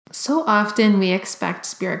So often we expect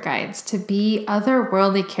spirit guides to be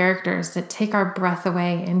otherworldly characters that take our breath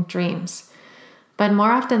away in dreams. But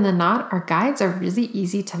more often than not, our guides are really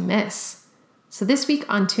easy to miss. So this week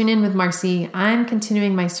on Tune In with Marcy, I'm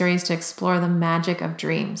continuing my series to explore the magic of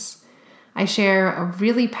dreams. I share a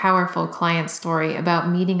really powerful client story about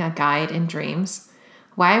meeting a guide in dreams,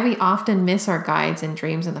 why we often miss our guides in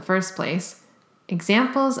dreams in the first place,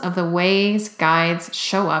 examples of the ways guides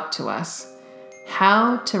show up to us,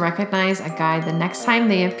 how to recognize a guide the next time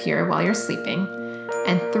they appear while you're sleeping,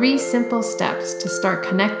 and 3 simple steps to start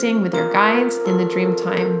connecting with your guides in the dream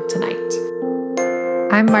time tonight.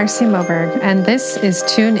 I'm Marcy Moberg, and this is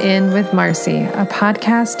Tune In with Marcy, a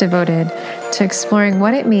podcast devoted to exploring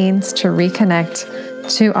what it means to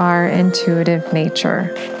reconnect to our intuitive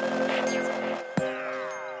nature.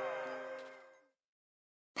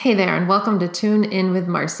 Hey there, and welcome to Tune In with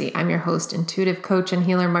Marcy. I'm your host, intuitive coach and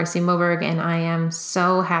healer Marcy Moberg, and I am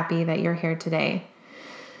so happy that you're here today.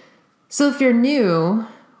 So if you're new,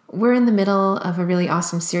 we're in the middle of a really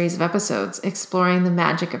awesome series of episodes exploring the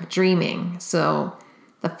magic of dreaming. So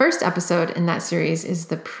the first episode in that series is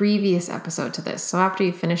the previous episode to this. So after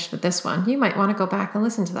you finish with this one, you might want to go back and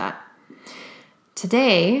listen to that.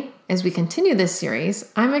 Today, as we continue this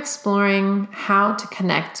series, I'm exploring how to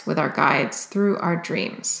connect with our guides through our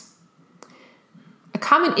dreams. A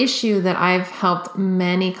common issue that I've helped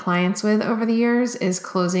many clients with over the years is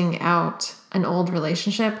closing out an old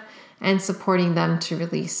relationship and supporting them to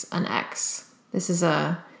release an ex. This is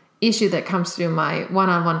an issue that comes through my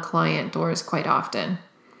one-on-one client doors quite often.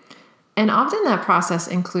 And often that process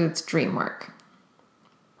includes dream work.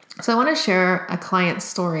 So I want to share a client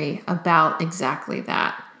story about exactly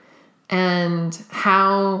that and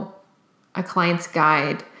how a client's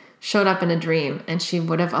guide showed up in a dream and she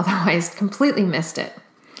would have otherwise completely missed it.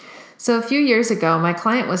 So a few years ago, my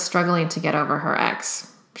client was struggling to get over her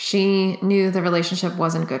ex. She knew the relationship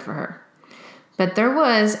wasn't good for her. But there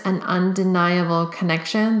was an undeniable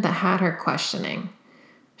connection that had her questioning,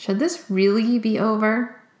 should this really be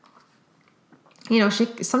over? You know,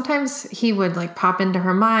 sometimes he would pop into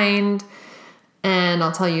her mind, and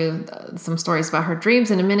I'll tell you some stories about her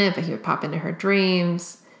dreams in a minute, but he would pop into her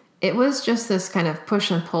dreams. It was just this kind of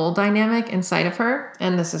push and pull dynamic inside of her.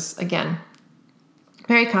 And this is, again,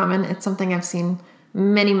 very common. It's something I've seen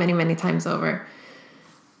many, many, many times over.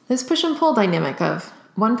 This push and pull dynamic of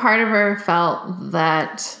one part of her felt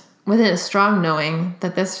that within a strong knowing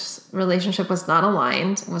that this relationship was not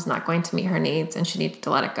aligned, was not going to meet her needs, and she needed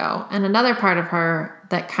to let it go. And another part of her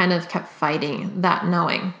that kind of kept fighting that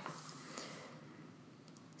knowing.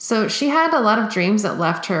 So she had a lot of dreams that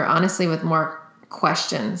left her, honestly, with more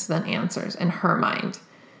questions than answers in her mind.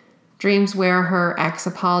 Dreams where her ex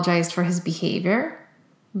apologized for his behavior,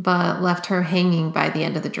 but left her hanging by the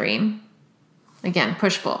end of the dream. Again,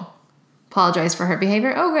 push-pull. Apologize for her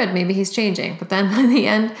behavior. Oh, good. Maybe he's changing. But then in the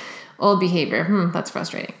end, old behavior. That's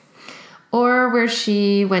frustrating. Or where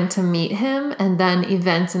she went to meet him and then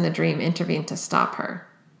events in the dream intervened to stop her.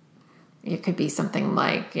 It could be something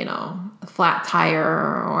like, a flat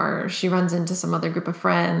tire, or she runs into some other group of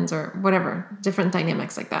friends, or whatever, different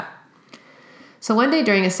dynamics like that. So one day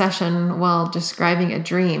during a session, while describing a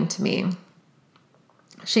dream to me,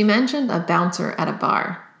 she mentioned a bouncer at a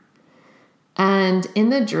bar. And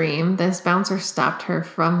in the dream, this bouncer stopped her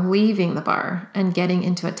from leaving the bar and getting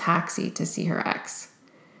into a taxi to see her ex.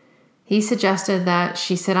 He suggested that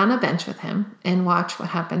she sit on a bench with him and watch what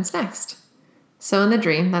happens next. So in the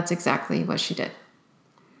dream, that's exactly what she did.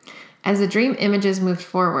 As the dream images moved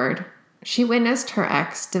forward, she witnessed her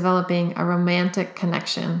ex developing a romantic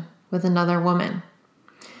connection with another woman.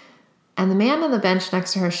 And the man on the bench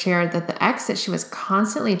next to her shared that the ex that she was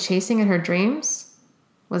constantly chasing in her dreams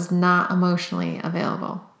was not emotionally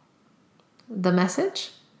available. The message?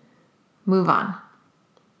 Move on.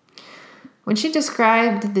 When she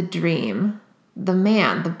described the dream, the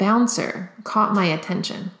man, the bouncer, caught my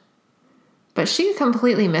attention. But she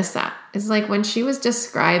completely missed that. It's like when she was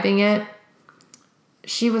describing it,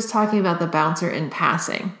 she was talking about the bouncer in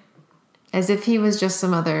passing, as if he was just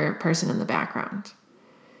some other person in the background.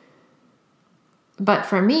 But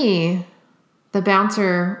for me, the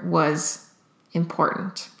bouncer was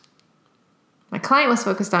important. My client was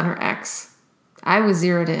focused on her ex. I was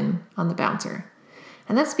zeroed in on the bouncer.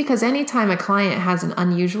 And that's because anytime a client has an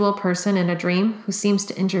unusual person in a dream who seems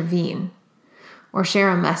to intervene or share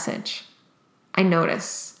a message, I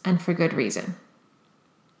notice, and for good reason.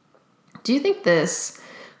 Do you think this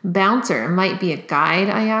bouncer might be a guide?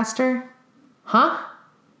 I asked her.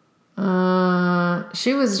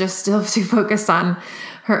 She was just still too focused on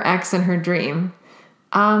her ex and her dream.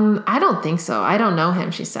 I don't think so. I don't know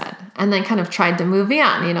him, she said. And then kind of tried to move me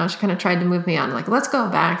on. She kind of tried to move me on. Like, let's go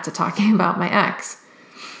back to talking about my ex.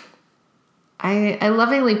 I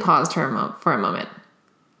lovingly paused for a moment.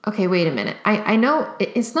 Okay, wait a minute. I know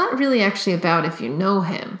it's not really actually about if you know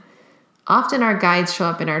him. Often our guides show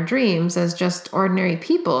up in our dreams as just ordinary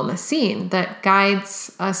people in the scene that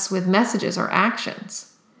guides us with messages or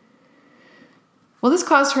actions. Well, this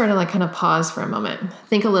caused her to kind of pause for a moment,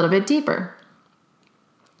 think a little bit deeper.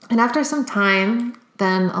 And after some time,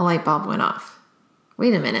 then a light bulb went off.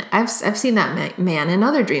 Wait a minute, I've seen that man in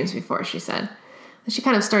other dreams before, she said. And she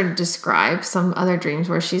kind of started to describe some other dreams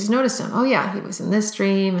where she's noticed him. Oh yeah, he was in this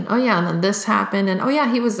dream, and oh yeah, and then this happened, and oh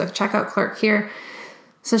yeah, he was a checkout clerk here.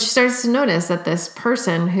 So she starts to notice that this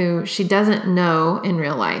person who she doesn't know in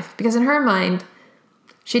real life, because in her mind,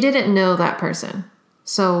 she didn't know that person.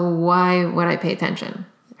 So why would I pay attention?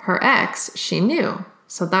 Her ex, she knew.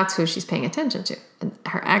 So that's who she's paying attention to. And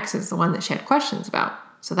her ex is the one that she had questions about.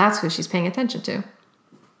 So that's who she's paying attention to.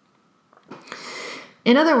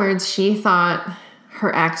 In other words, she thought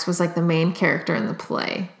her ex was like the main character in the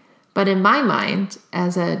play. But in my mind,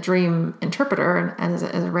 as a dream interpreter and as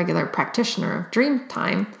a regular practitioner of dream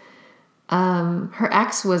time, her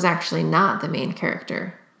ex was actually not the main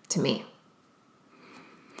character to me.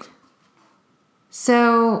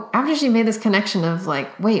 So after she made this connection of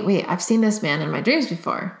like, wait, I've seen this man in my dreams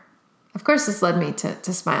before. Of course, this led me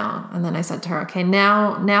to smile. And then I said to her, okay,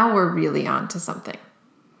 now we're really on to something.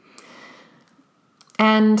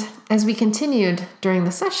 And as we continued during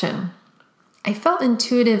the session, I felt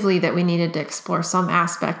intuitively that we needed to explore some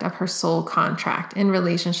aspect of her soul contract in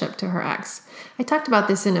relationship to her ex. I talked about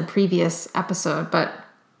this in a previous episode, but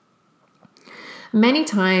many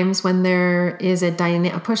times when there is a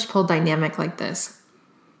push-pull dynamic like this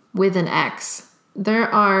with an ex,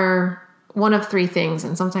 there are one of three things,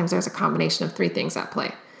 and sometimes there's a combination of three things at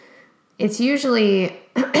play. It's usually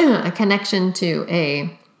a connection to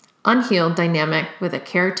a unhealed dynamic with a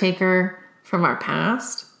caretaker from our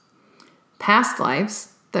past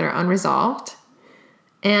lives that are unresolved,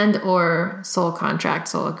 and or soul contract,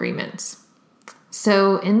 soul agreements.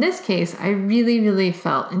 So in this case, I really, really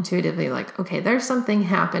felt intuitively like, okay, there's something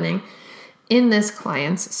happening in this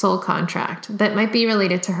client's soul contract that might be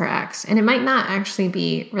related to her ex. And it might not actually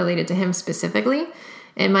be related to him specifically.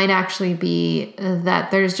 It might actually be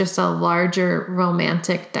that there's just a larger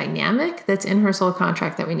romantic dynamic that's in her soul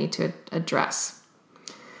contract that we need to address.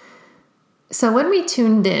 So when we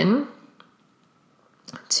tuned in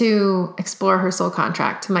to explore her soul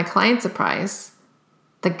contract, to my client's surprise,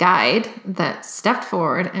 the guide that stepped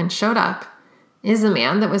forward and showed up is the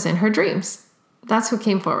man that was in her dreams. That's who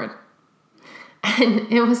came forward.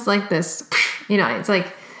 And it was like this, it's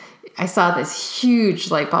like I saw this huge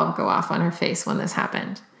light bulb go off on her face when this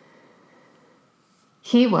happened.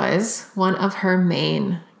 He was one of her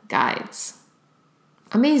main guides.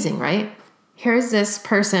 Amazing, right? Here's this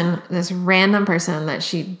person, this random person that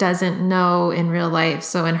she doesn't know in real life,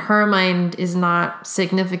 so in her mind is not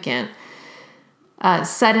significant.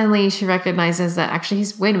 Suddenly she recognizes that actually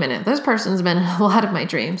wait a minute, this person's been in a lot of my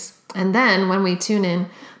dreams. And then when we tune in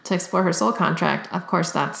to explore her soul contract, of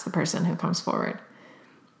course, that's the person who comes forward.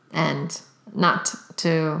 And not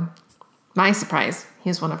to my surprise,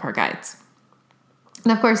 he's one of her guides.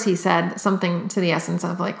 And of course, he said something to the essence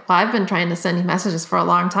of like, well, I've been trying to send you messages for a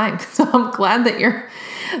long time, so I'm glad that you're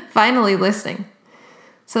finally listening.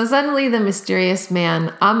 So suddenly the mysterious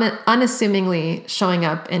man unassumingly showing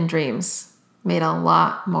up in dreams made a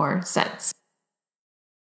lot more sense.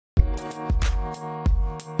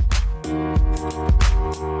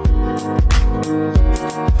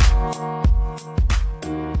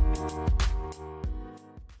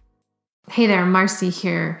 Hey there, Marcy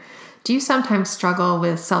here. Do you sometimes struggle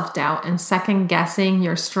with self-doubt and second-guessing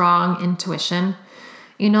your strong intuition?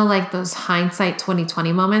 Like those hindsight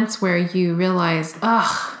 2020 moments where you realize,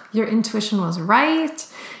 your intuition was right,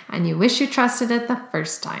 and you wish you trusted it the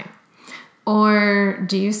first time. Or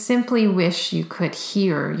do you simply wish you could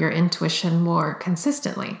hear your intuition more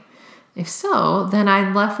consistently? If so, then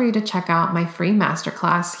I'd love for you to check out my free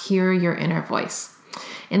masterclass, Hear Your Inner Voice.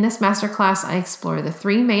 In this masterclass, I explore the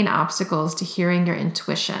three main obstacles to hearing your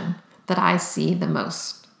intuition that I see the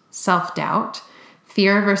most: self-doubt,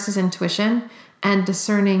 fear versus intuition, and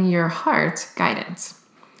discerning your heart's guidance.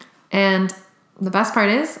 And the best part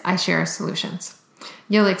is I share solutions.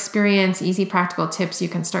 You'll experience easy practical tips you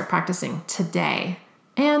can start practicing today,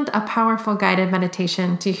 and a powerful guided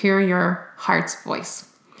meditation to hear your heart's voice.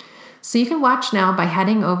 So you can watch now by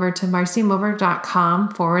heading over to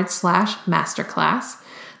marcymoberg.com/masterclass.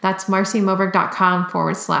 That's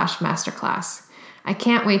marcymoberg.com/masterclass. I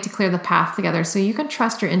can't wait to clear the path together so you can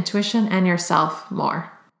trust your intuition and yourself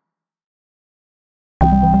more.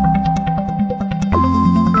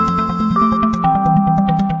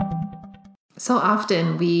 So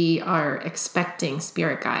often we are expecting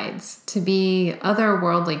spirit guides to be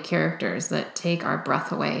otherworldly characters that take our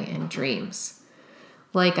breath away in dreams,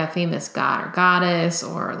 like a famous god or goddess,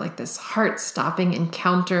 or like this heart-stopping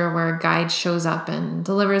encounter where a guide shows up and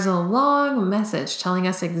delivers a long message telling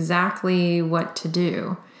us exactly what to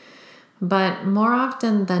do. But more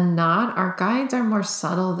often than not, our guides are more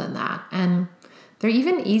subtle than that, and they're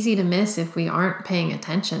even easy to miss if we aren't paying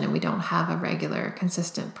attention and we don't have a regular,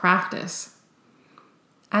 consistent practice.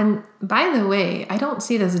 And by the way, I don't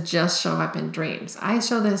see this just show up in dreams. I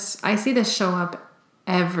see this show up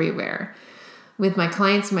everywhere with my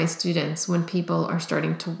clients, my students, when people are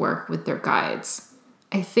starting to work with their guides.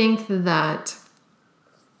 I think that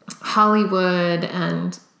Hollywood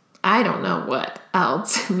and I don't know what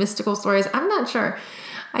else, mystical stories, I'm not sure.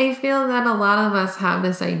 I feel that a lot of us have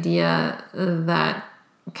this idea that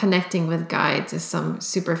connecting with guides is some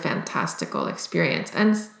super fantastical experience.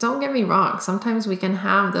 And don't get me wrong, sometimes we can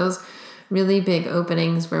have those really big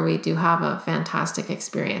openings where we do have a fantastic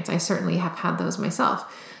experience. I certainly have had those myself.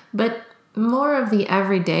 But more of the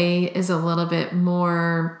everyday is a little bit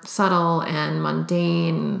more subtle and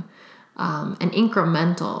mundane and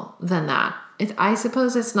incremental than that. I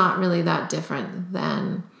suppose it's not really that different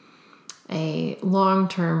than a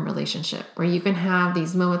long-term relationship where you can have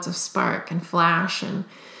these moments of spark and flash and,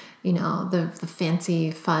 you know, the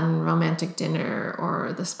fancy, fun, romantic dinner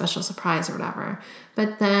or the special surprise or whatever.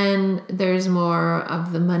 But then there's more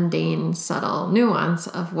of the mundane, subtle nuance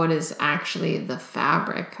of what is actually the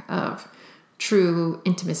fabric of true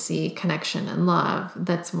intimacy, connection, and love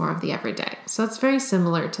that's more of the everyday. So it's very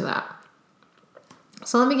similar to that.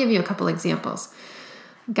 So let me give you a couple examples.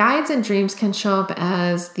 Guides in dreams can show up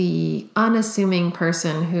as the unassuming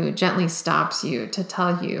person who gently stops you to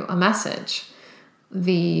tell you a message.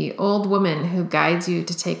 The old woman who guides you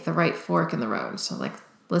to take the right fork in the road. So like,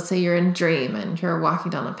 let's say you're in a dream and you're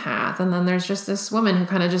walking down a path, and then there's just this woman who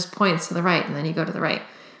kind of just points to the right, and then you go to the right.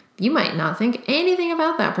 You might not think anything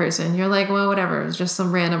about that person. You're like, well, whatever, it's just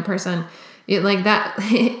some random person. Like that,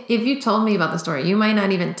 if you told me about the story, you might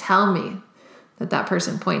not even tell me that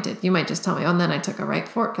person pointed. You might just tell me, oh, and then I took a right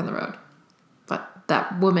fork in the road. But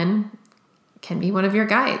that woman can be one of your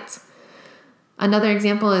guides. Another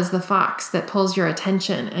example is the fox that pulls your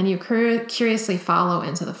attention and you curiously follow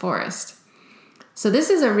into the forest. So this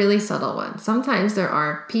is a really subtle one. Sometimes there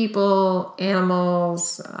are people,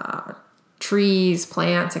 animals, trees,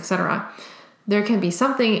 plants, etc. There can be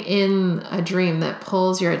something in a dream that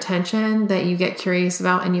pulls your attention that you get curious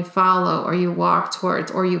about and you follow or you walk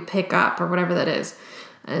towards or you pick up or whatever that is.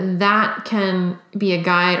 And that can be a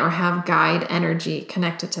guide or have guide energy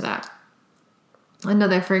connected to that.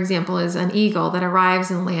 Another, for example, is an eagle that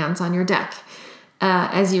arrives and lands on your deck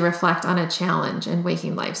as you reflect on a challenge in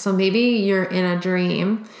waking life. So maybe you're in a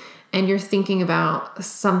dream and you're thinking about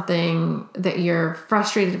something that you're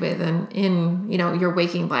frustrated with in your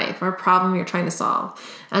waking life or a problem you're trying to solve.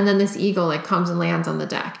 And then this eagle like comes and lands on the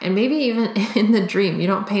deck. And maybe even in the dream, you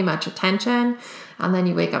don't pay much attention. And then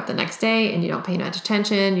you wake up the next day and you don't pay much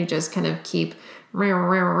attention. You just kind of keep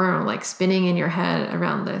like spinning in your head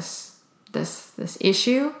around this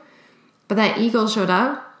issue. But that eagle showed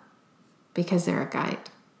up because they're a guide.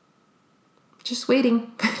 Just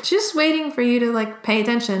waiting for you to like pay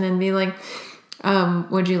attention and be like,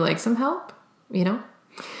 would you like some help? You know?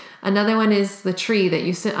 Another one is the tree that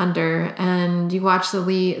you sit under and you watch the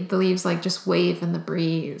leaves like just wave in the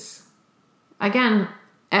breeze. Again,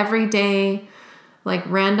 every day, like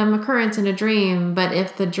random occurrence in a dream. But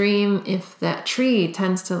if that tree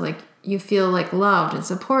tends to like, you feel like loved and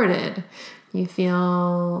supported, you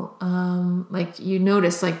feel like you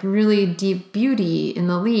notice like really deep beauty in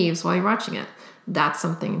the leaves while you're watching it. That's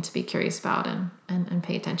something to be curious about and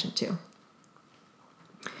pay attention to.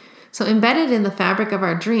 So embedded in the fabric of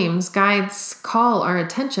our dreams, guides call our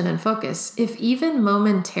attention and focus, if even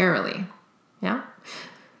momentarily. Yeah?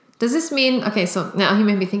 Does this mean, okay, so now you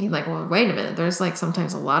may be thinking like, well, wait a minute, there's like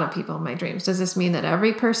sometimes a lot of people in my dreams. Does this mean that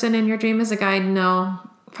every person in your dream is a guide? No,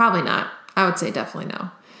 probably not. I would say definitely no.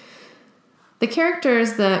 The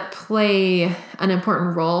characters that play an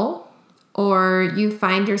important role or you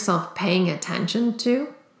find yourself paying attention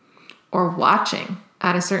to or watching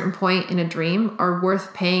at a certain point in a dream are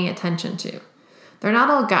worth paying attention to. They're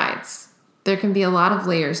not all guides. There can be a lot of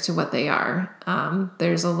layers to what they are.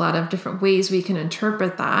 There's a lot of different ways we can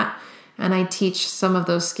interpret that. And I teach some of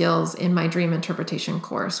those skills in my dream interpretation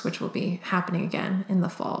course, which will be happening again in the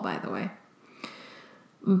fall, by the way.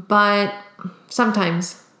 But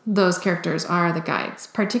sometimes those characters are the guides,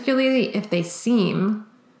 particularly if they seem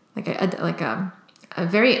like a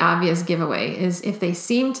very obvious giveaway is if they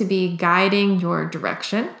seem to be guiding your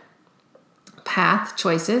direction, path,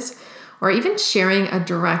 choices, or even sharing a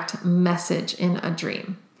direct message in a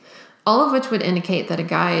dream, all of which would indicate that a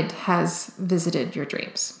guide has visited your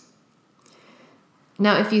dreams.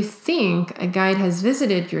 Now, if you think a guide has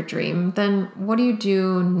visited your dream, then what do you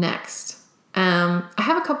do next? I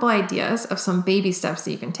have a couple ideas of some baby steps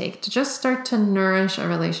that you can take to just start to nourish a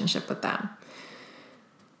relationship with them.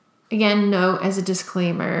 Again, note as a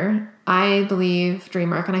disclaimer, I believe dream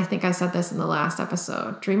work, and I think I said this in the last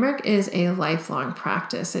episode, dream work is a lifelong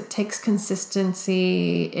practice. It takes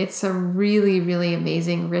consistency. It's a really, really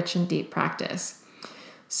amazing, rich and deep practice.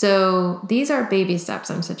 So these are baby steps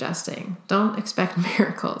I'm suggesting. Don't expect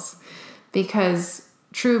miracles because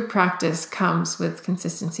true practice comes with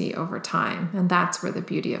consistency over time. And that's where the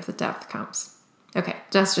beauty of the depth comes. Okay,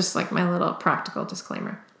 that's just like my little practical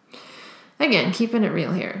disclaimer. Again, keeping it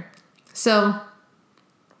real here. So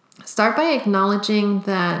start by acknowledging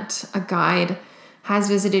that a guide has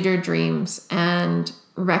visited your dreams and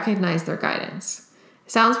recognize their guidance.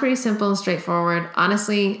 It sounds pretty simple and straightforward.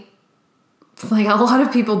 Honestly, like a lot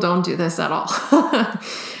of people don't do this at all.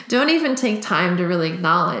 Don't even take time to really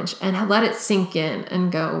acknowledge and let it sink in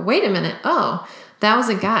and go, wait a minute. Oh, that was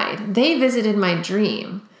a guide. They visited my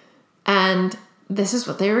dream and this is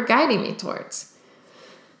what they were guiding me towards.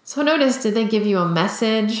 So notice, did they give you a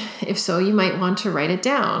message? If so, you might want to write it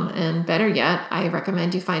down. And better yet, I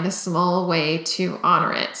recommend you find a small way to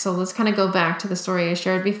honor it. So let's kind of go back to the story I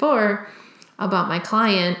shared before about my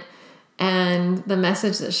client and the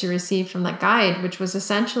message that she received from that guide, which was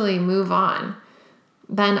essentially move on.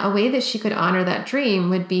 Then a way that she could honor that dream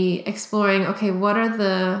would be exploring, okay, what are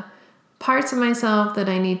the parts of myself that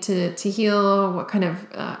I need to heal? What kind of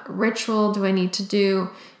ritual do I need to do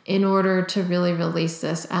in order to really release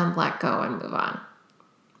this and let go and move on,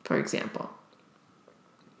 for example.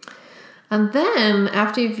 And then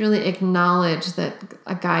after you've really acknowledged that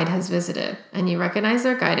a guide has visited and you recognize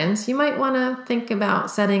their guidance, you might want to think about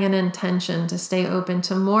setting an intention to stay open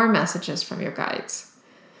to more messages from your guides.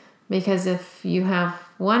 Because if you have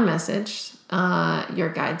one message,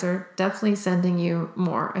 your guides are definitely sending you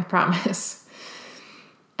more, I promise.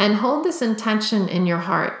 And hold this intention in your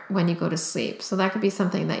heart when you go to sleep. So that could be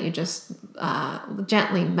something that you just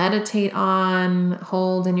gently meditate on,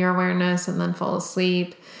 hold in your awareness, and then fall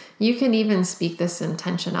asleep. You can even speak this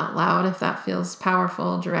intention out loud if that feels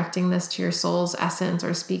powerful, directing this to your soul's essence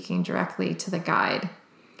or speaking directly to the guide.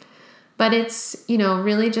 But it's,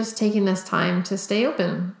 really just taking this time to stay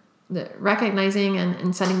open, recognizing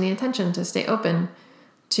and setting the intention to stay open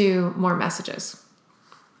to more messages.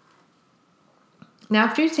 Now,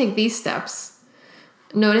 after you take these steps,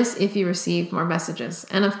 notice if you receive more messages.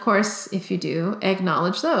 And of course, if you do,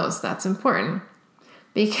 acknowledge those. That's important.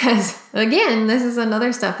 Because, again, this is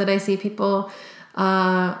another step that I see people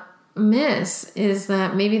miss, is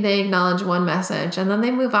that maybe they acknowledge one message and then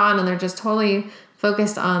they move on and they're just totally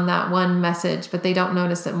focused on that one message, but they don't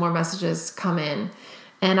notice that more messages come in.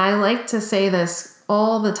 And I like to say this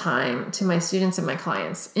all the time to my students and my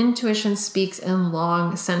clients. Intuition speaks in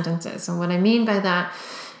long sentences. And what I mean by that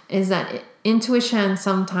is that intuition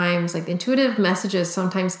sometimes, like intuitive messages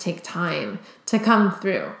sometimes take time to come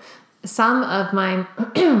through. Some of my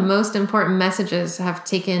most important messages have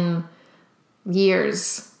taken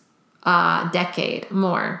years, decade,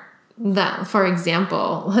 more. That, for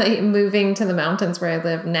example, like moving to the mountains where I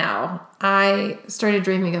live now, I started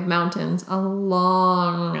dreaming of mountains a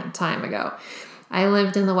long time ago. I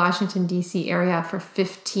lived in the Washington, D.C. area for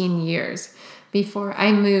 15 years before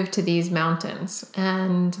I moved to these mountains.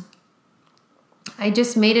 And I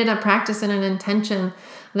just made it a practice and an intention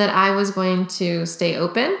that I was going to stay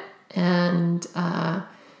open and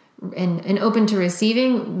open to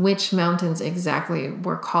receiving which mountains exactly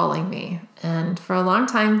were calling me. And for a long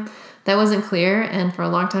time, that wasn't clear. And for a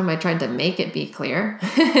long time, I tried to make it be clear.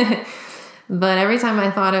 But every time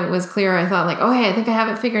I thought it was clear, I thought like, oh, hey, I think I have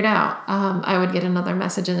it figured out. I would get another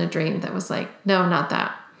message in a dream that was like, no, not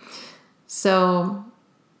that. So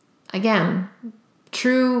again,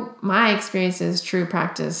 my experience is true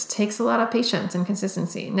practice takes a lot of patience and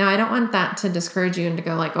consistency. Now, I don't want that to discourage you and to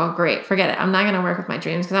go like, oh, great, forget it. I'm not going to work with my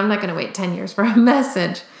dreams because I'm not going to wait 10 years for a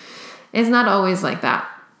message. It's not always like that.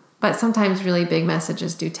 But sometimes really big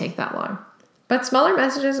messages do take that long. But smaller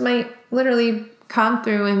messages might literally come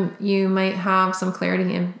through and you might have some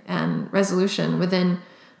clarity and resolution within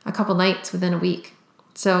a couple nights, within a week.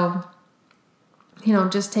 So,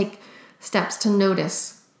 just take steps to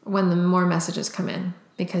notice when the more messages come in,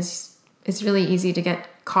 because it's really easy to get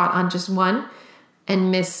caught on just one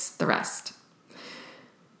and miss the rest.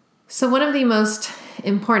 So one of the most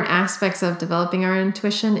important aspects of developing our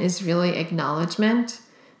intuition is really acknowledgement.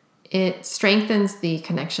 It strengthens the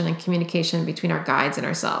connection and communication between our guides and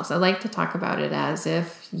ourselves. I like to talk about it as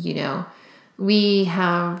if, we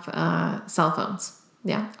have cell phones.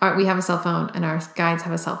 Yeah, we have a cell phone and our guides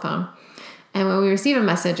have a cell phone. And when we receive a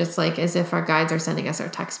message, it's like as if our guides are sending us our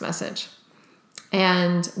text message.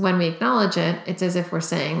 And when we acknowledge it, it's as if we're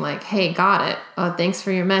saying like, hey, got it. Oh, thanks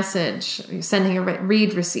for your message. You're sending a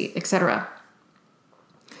read receipt, etc.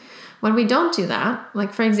 When we don't do that,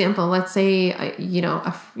 like for example, let's say, you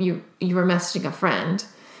were messaging a friend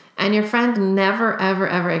and your friend never, ever,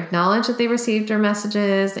 ever acknowledged that they received your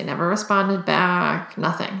messages. They never responded back,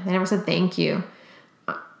 nothing. They never said thank you.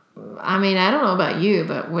 I mean, I don't know about you,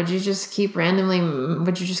 but would you just keep like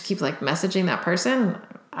messaging that person?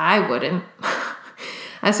 I wouldn't.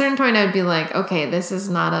 At a certain point, I'd be like, okay, this is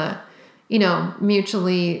not a,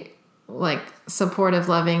 mutually like supportive,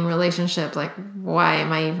 loving relationship. Like, why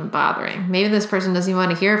am I even bothering? Maybe this person doesn't even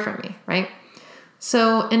want to hear from me, right?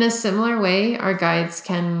 So in a similar way, our guides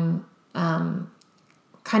can kind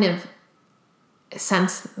of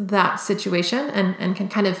sense that situation and can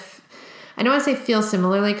kind of, I don't want to say feel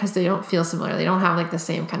similarly because they don't feel similar. They don't have like the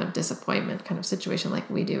same kind of disappointment kind of situation like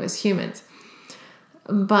we do as humans.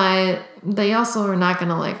 But they also are not going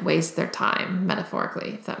to like waste their time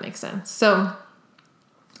metaphorically, if that makes sense. So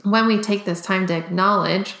when we take this time to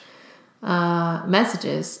acknowledge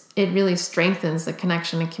messages, it really strengthens the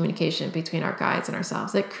connection and communication between our guides and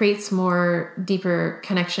ourselves. It creates more deeper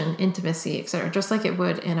connection, intimacy, etc., just like it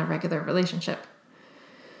would in a regular relationship.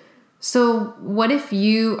 So what if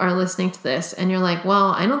you are listening to this and you're like,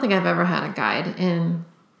 well, I don't think I've ever had a guide in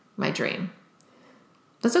my dream.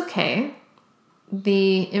 That's okay.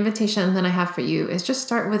 The invitation that I have for you is just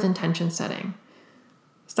start with intention setting.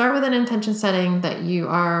 Start with an intention setting that you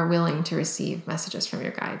are willing to receive messages from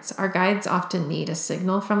your guides. Our guides often need a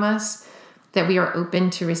signal from us that we are open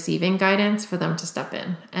to receiving guidance for them to step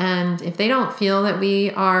in. And if they don't feel that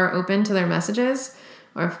we are open to their messages,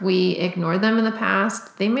 or if we ignored them in the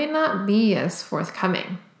past, they may not be as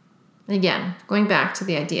forthcoming. Again, going back to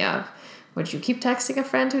the idea of, would you keep texting a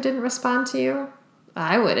friend who didn't respond to you?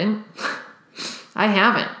 I wouldn't. I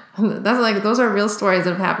haven't. Those are real stories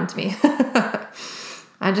that have happened to me.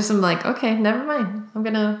 I just am like, okay, never mind.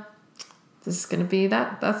 This is going to be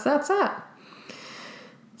that. That's that.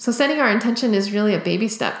 So setting our intention is really a baby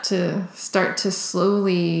step to start to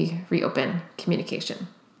slowly reopen communication.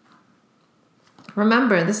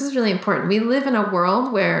 Remember, this is really important. We live in a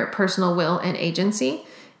world where personal will and agency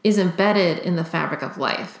is embedded in the fabric of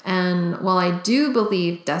life. And while I do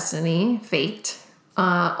believe destiny, fate,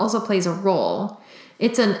 also plays a role,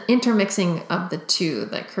 it's an intermixing of the two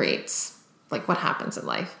that creates like what happens in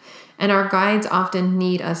life. And our guides often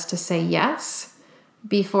need us to say yes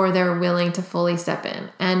before they're willing to fully step in.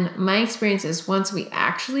 And my experience is once we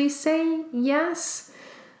actually say yes,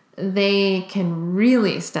 they can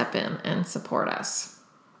really step in and support us.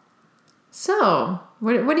 So,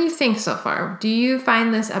 what do you think so far? Do you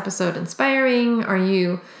find this episode inspiring? Are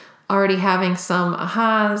you already having some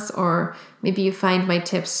ahas? Or maybe you find my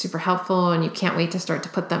tips super helpful and you can't wait to start to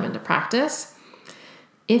put them into practice?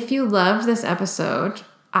 If you loved this episode,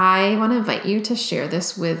 I want to invite you to share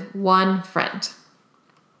this with one friend.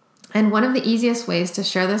 And one of the easiest ways to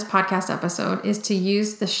share this podcast episode is to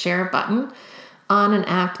use the share button on an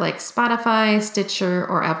app like Spotify, Stitcher,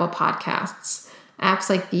 or Apple Podcasts. Apps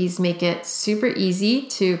like these make it super easy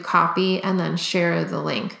to copy and then share the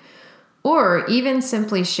link, or even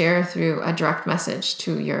simply share through a direct message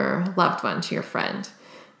to your loved one, to your friend.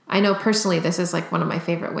 I know personally this is like one of my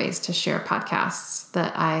favorite ways to share podcasts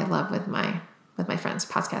that I love with my friends'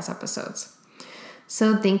 podcast episodes.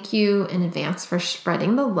 So thank you in advance for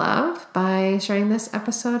spreading the love by sharing this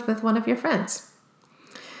episode with one of your friends.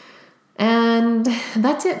 And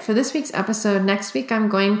that's it for this week's episode. Next week, I'm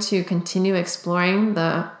going to continue exploring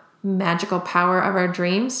the magical power of our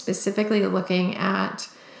dreams, specifically looking at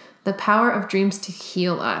the power of dreams to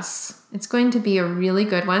heal us. It's going to be a really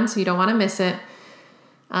good one, so you don't want to miss it.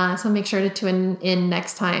 So make sure to tune in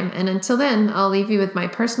next time. And until then, I'll leave you with my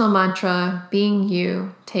personal mantra, being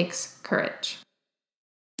you takes courage.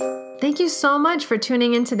 Thank you so much for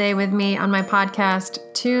tuning in today with me on my podcast,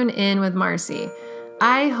 Tune In with Marcy.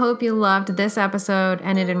 I hope you loved this episode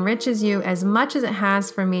and it enriches you as much as it has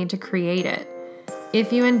for me to create it.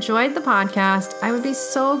 If you enjoyed the podcast, I would be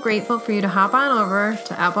so grateful for you to hop on over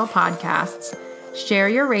to Apple Podcasts, share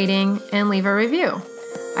your rating, and leave a review.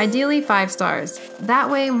 Ideally 5 stars. That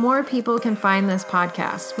way more people can find this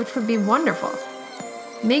podcast, which would be wonderful.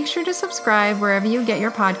 Make sure to subscribe wherever you get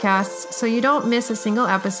your podcasts so you don't miss a single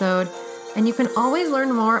episode. And you can always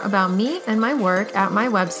learn more about me and my work at my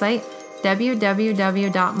website,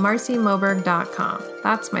 www.marcymoberg.com.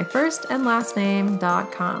 That's my first and last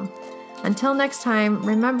name.com. Until next time,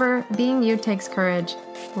 remember, being you takes courage.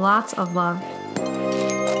 Lots of love.